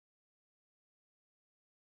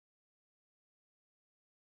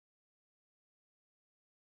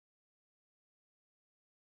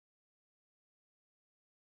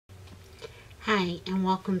Hi and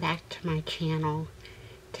welcome back to my channel.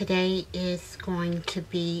 Today is going to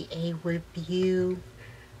be a review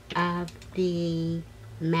of the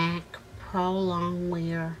MAC Pro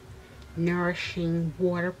Longwear Nourishing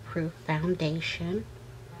Waterproof Foundation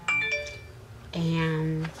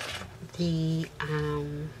and the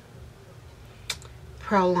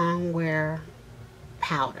Pro Longwear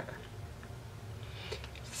Powder.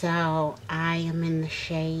 So I am in the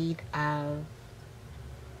shade of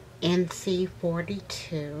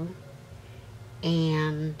NC42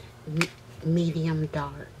 and medium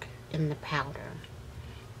dark in the powder.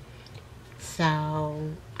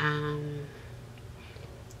 So I'm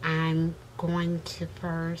going to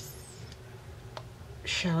first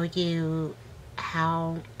show you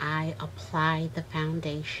how I apply the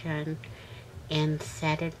foundation and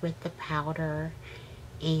set it with the powder,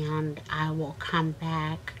 and I will come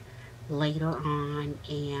back later on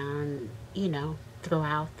and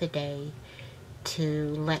throughout the day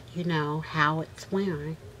to let you know how it's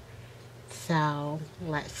wearing. So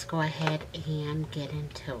let's go ahead and get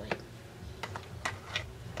into it.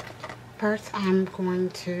 First, I'm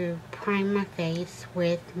going to prime my face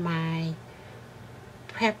with my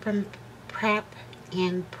Prep and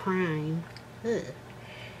Prime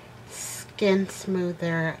Skin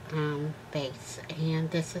Smoother base,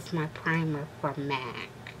 and this is my primer from MAC.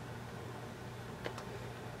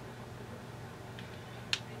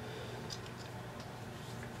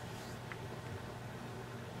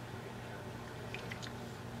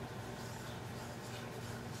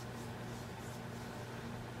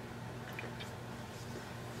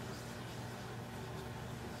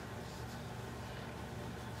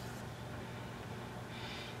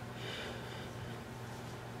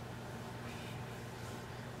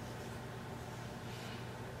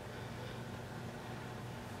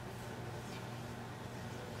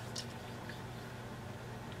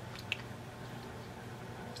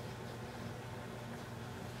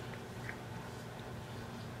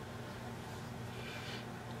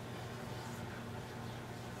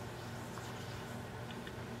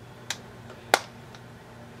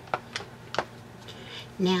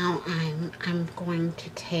 Now I'm going to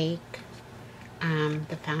take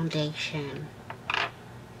the foundation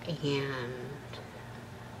and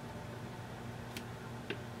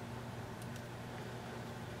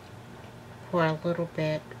pour a little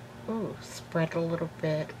bit, spread a little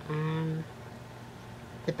bit on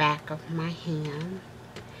the back of my hand,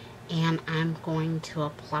 and I'm going to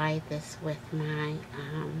apply this with my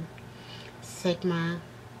Sigma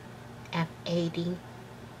F80.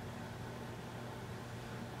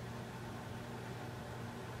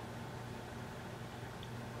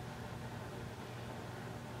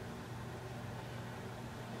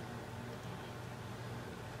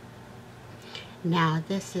 Now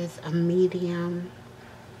this is a medium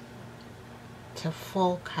to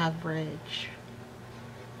full coverage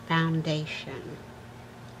foundation.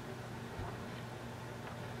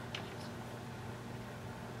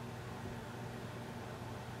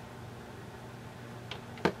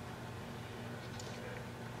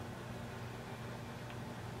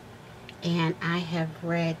 And I have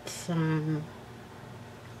read some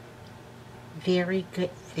very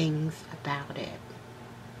good things about it.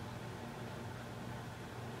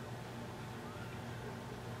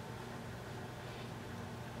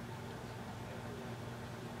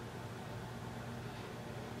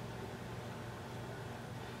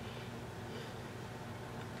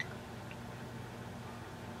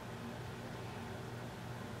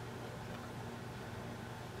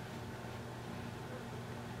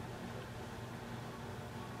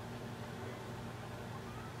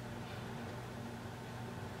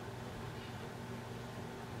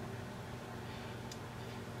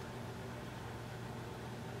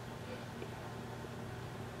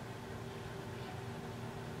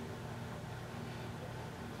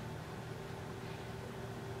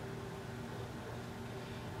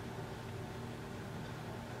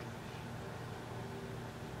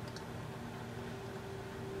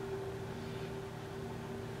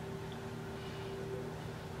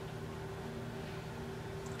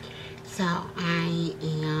 So I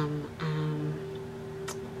am,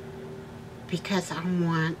 because I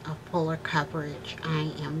want a fuller coverage,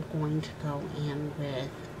 I am going to go in with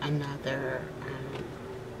another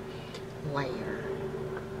layer.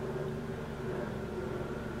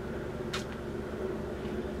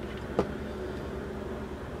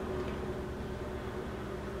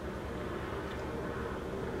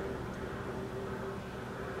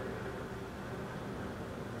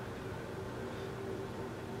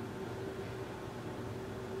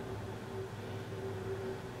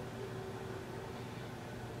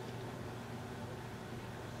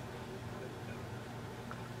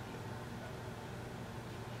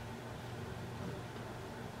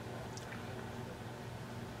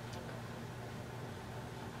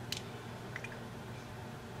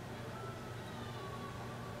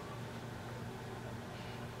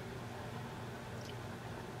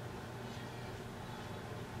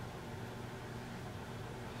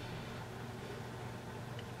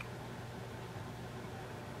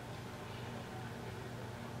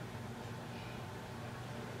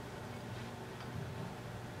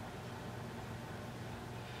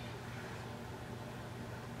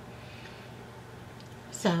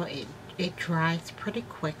 So it dries pretty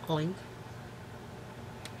quickly,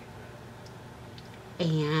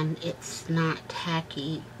 and it's not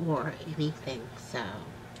tacky or anything. So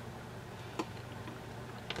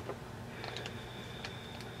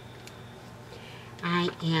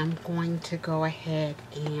I am going to go ahead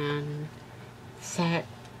and set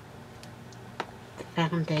the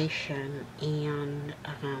foundation, and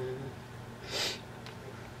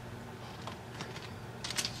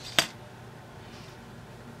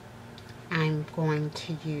I'm going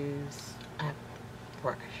to use a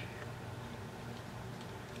brush.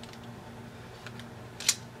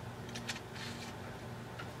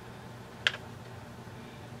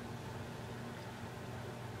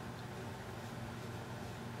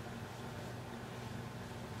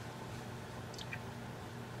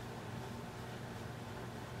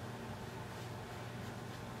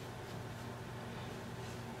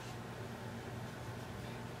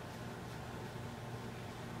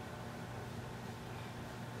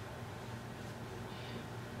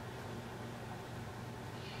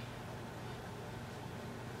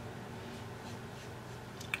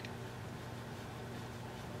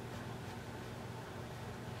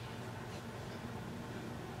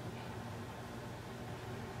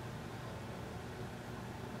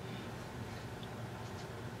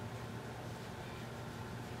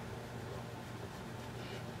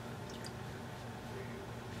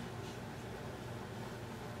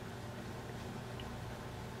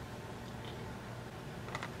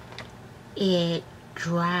 It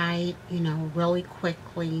dried, really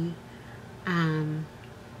quickly. Um,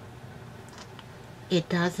 it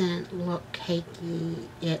doesn't look cakey.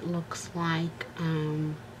 It looks like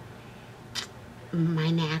my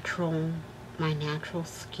natural my natural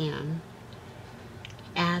skin,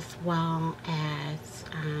 as well as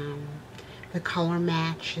the color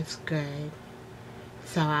match is good.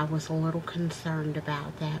 So I was a little concerned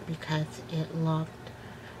about that because it looked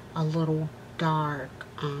a little dark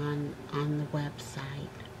on the website.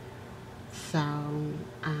 So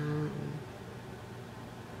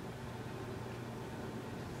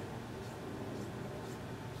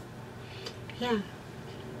yeah.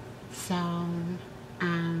 So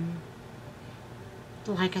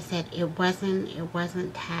like I said, it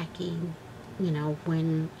wasn't tacky,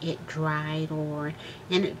 when it dried, and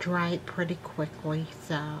it dried pretty quickly.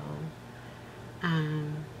 So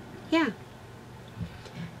yeah.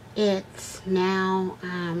 It's now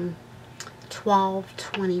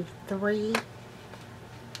 12:23.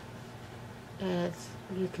 As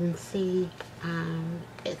you can see,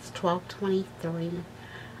 it's 12:23.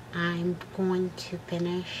 I'm going to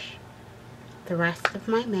finish the rest of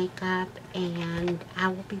my makeup, and I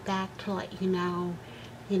will be back to let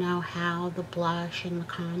how the blush and the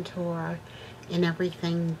contour and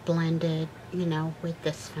everything blended, with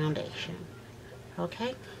this foundation.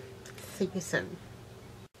 Okay? See you soon.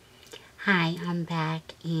 Hi, I'm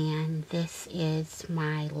back, and this is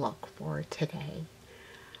my look for today.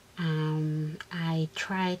 I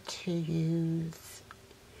tried to use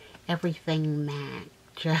everything matte,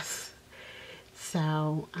 just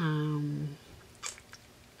so,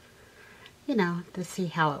 to see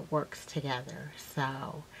how it works together.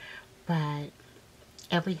 So, but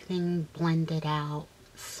everything blended out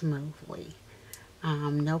smoothly.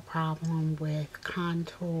 No problem with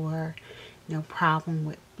contour, no problem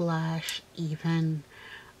with blush, even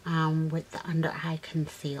with the under eye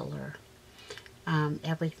concealer.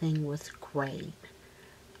 Everything was great.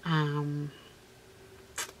 One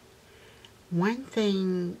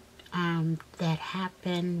thing that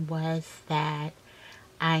happened was that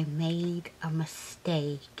I made a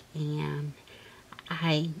mistake, and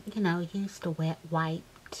I, used a wet wipe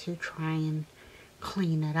to try and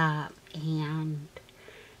clean it up, and,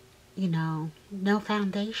 no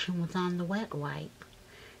foundation was on the wet wipe.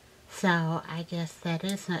 So I guess that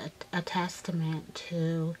is a testament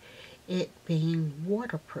to it being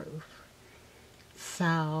waterproof.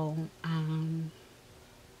 So,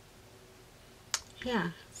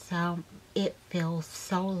 yeah, so it feels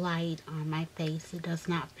so light on my face. It does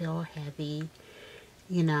not feel heavy,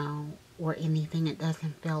 or anything. It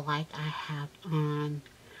doesn't feel like I have on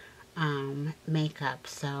makeup.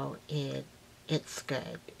 So it's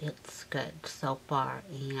good. It's good so far,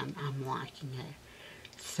 and I'm liking it.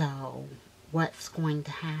 So what's going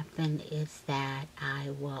to happen is that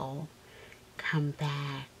I will come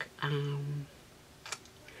back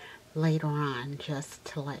later on just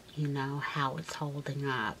to let you know how it's holding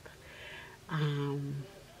up. I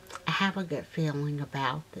have a good feeling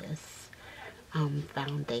about this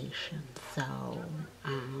foundation, so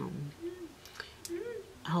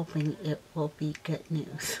hoping it will be good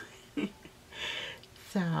news.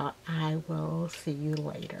 So I will see you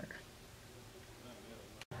later.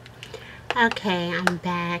 Okay, I'm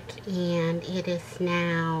back and it is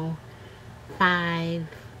now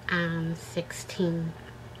 5:16.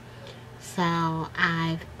 So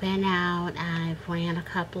I've been out, I've ran a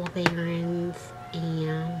couple of errands,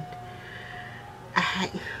 and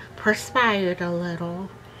I perspired a little,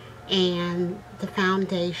 and the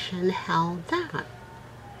foundation held up.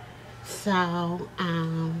 So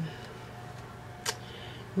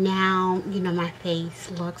now, my face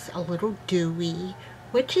looks a little dewy,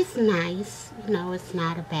 which is nice. It's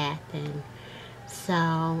not a bad thing.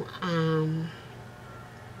 So I'm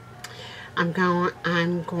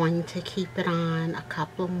going to keep it on a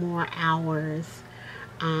couple more hours,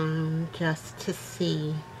 just to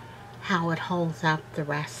see how it holds up the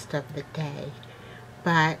rest of the day.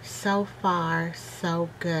 But so far, so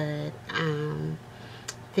good.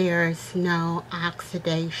 There's no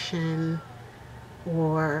oxidation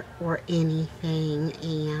or anything,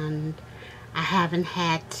 and I haven't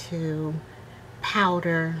had to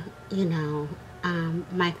powder,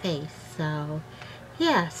 my face. So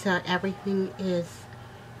yeah, so everything is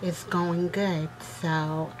going good.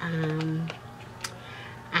 So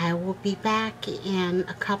I will be back in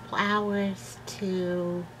a couple hours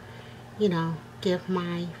to, give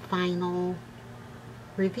my final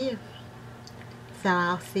review. So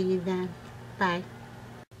I'll see you then. Bye.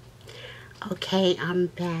 Okay, I'm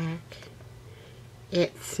back.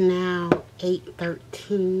 It's now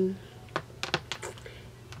 8:13,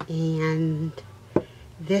 and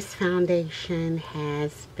this foundation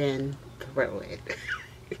has been through it.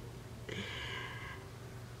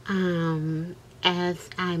 As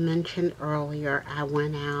I mentioned earlier, I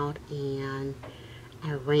went out and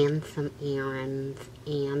I ran some errands,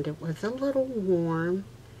 and it was a little warm,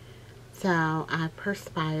 so I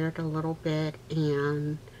perspired a little bit,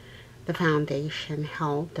 and the foundation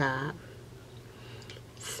held up.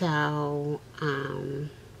 So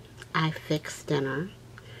I fixed dinner.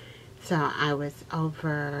 So I was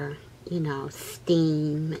over,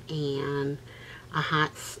 steam and a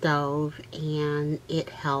hot stove, and it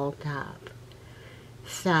held up.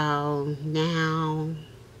 So now,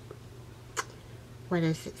 what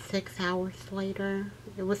is it, 6 hours later?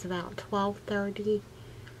 It was about 12:30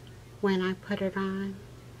 when I put it on.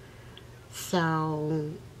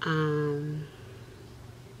 So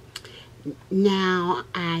now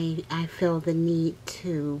I feel the need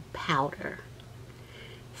to powder.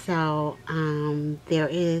 So there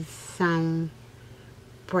is some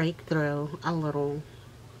breakthrough, a little,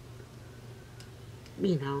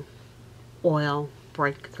 oil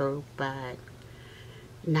breakthrough, but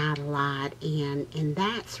not a lot. And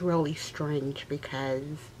that's really strange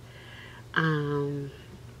because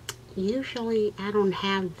usually I don't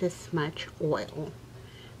have this much oil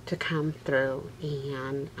to come through,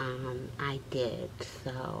 and I did.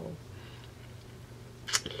 So,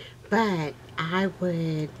 but I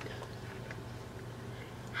would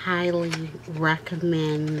highly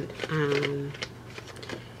recommend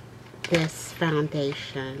this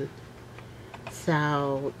foundation.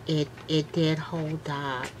 So it did hold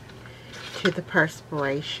up to the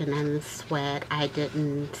perspiration and the sweat. I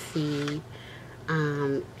didn't see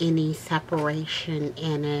any separation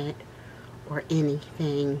in it or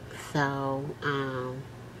anything. So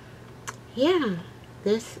yeah,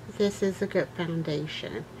 this is a good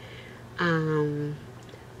foundation.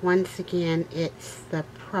 Once again, it's the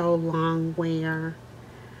Pro Longwear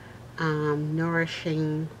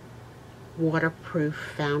Nourishing Waterproof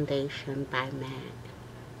Foundation by MAC.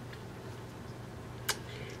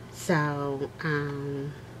 So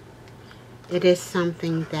it is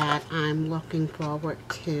something that I'm looking forward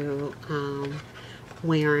to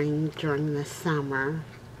wearing during the summer,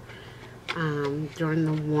 during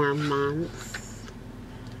the warm months,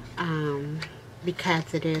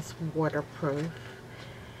 because it is waterproof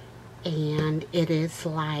and it is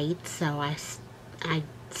light. So I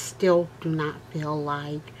still do not feel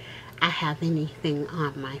like I have anything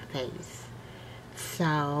on my face.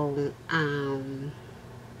 So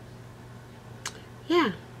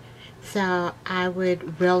yeah, so I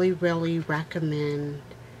would really recommend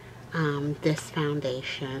this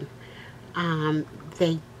foundation.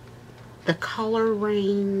 The color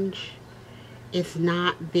range is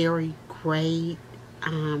not very great.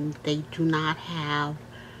 They do not have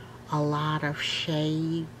a lot of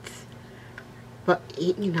shades, but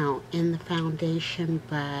in the foundation,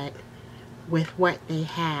 but with what they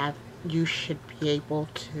have, you should be able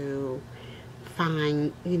to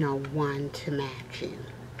find one to match you.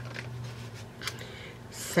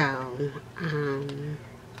 So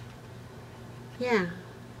yeah,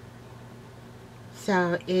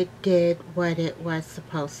 So it did what it was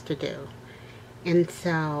supposed to do. And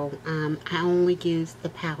so I only used the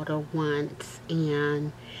powder once,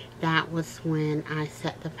 and that was when I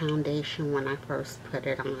set the foundation when I first put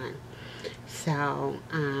it on. So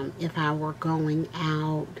if I were going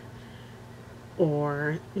out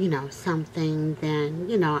or, something,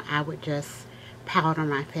 then, I would just powder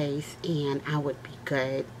my face and I would be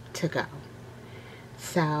good to go.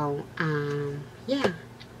 So, yeah,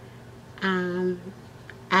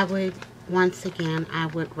 I would, once again, I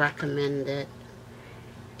would recommend it.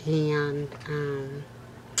 And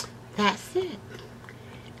that's it.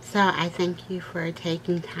 So I thank you for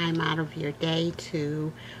taking time out of your day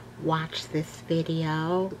to watch this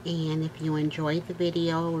video. And if you enjoyed the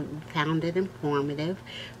video and found it informative,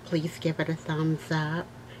 please give it a thumbs up.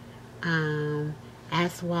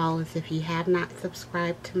 As well as if you have not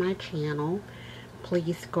subscribed to my channel,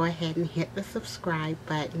 please go ahead and hit the subscribe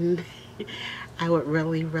button. I would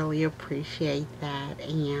really, really appreciate that.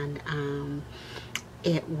 And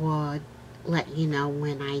it would let you know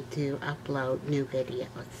when I do upload new videos.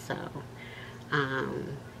 So,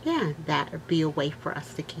 yeah, that would be a way for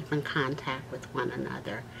us to keep in contact with one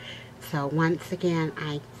another. So once again,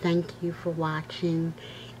 I thank you for watching,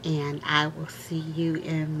 and I will see you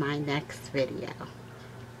in my next video.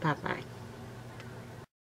 Bye-bye.